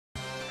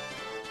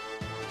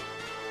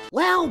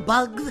Well,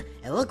 Bugs,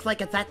 it looks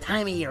like it's that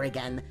time of year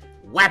again.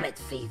 Wabbit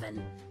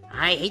season.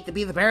 I hate to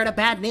be the bearer of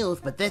bad news,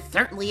 but this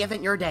certainly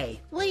isn't your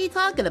day. What are you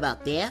talking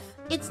about, Daff?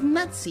 It's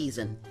nut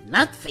season.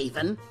 Nut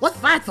season? What's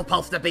that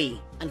supposed to be?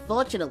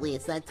 Unfortunately,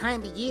 it's that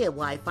time of year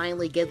where I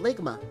finally get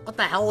ligma. What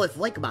the hell is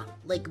ligma?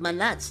 Ligma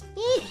nuts.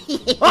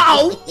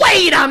 Oh,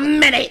 wait a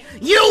minute!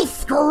 You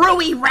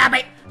screwy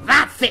rabbit!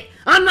 That's it!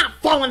 I'm not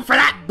falling for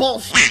that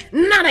bullshit!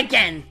 Not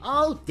again!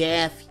 Oh,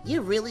 Daff,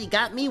 you really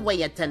got me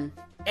weigh a ton.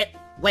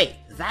 Wait,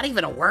 is that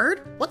even a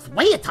word? What's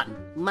weigh a ton?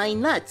 My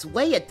nuts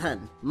weigh a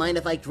ton. Mind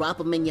if I drop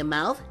them in your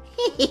mouth?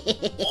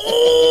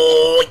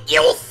 Oh,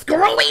 you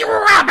screwy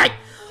rabbit!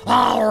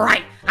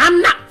 Alright,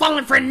 I'm not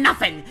falling for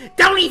nothing!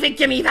 Don't even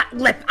give me that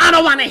lip! I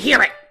don't want to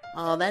hear it!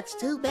 Oh, that's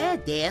too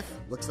bad, Daff.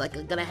 Looks like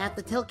I'm gonna have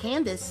to tell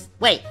Candace.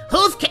 Wait,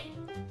 who's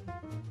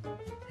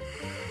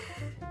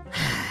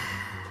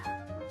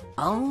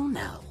Oh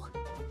no.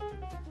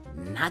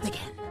 Not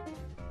again.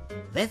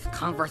 This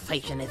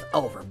conversation is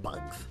over,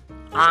 Bugs.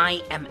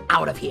 I am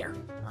out of here.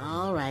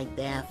 Alright,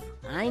 Daff.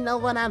 I know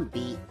what I'm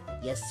beat.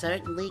 You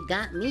certainly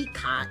got me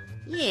caught.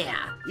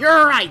 Yeah,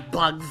 you're right,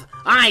 Bugs.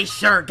 I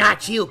sure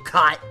got you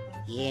caught.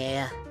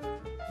 Yeah.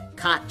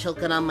 Caught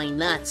choking on my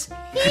nuts.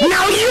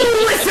 Now you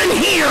listen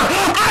here!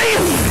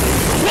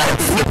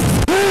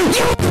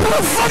 You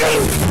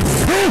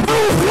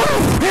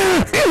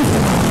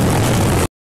fucking...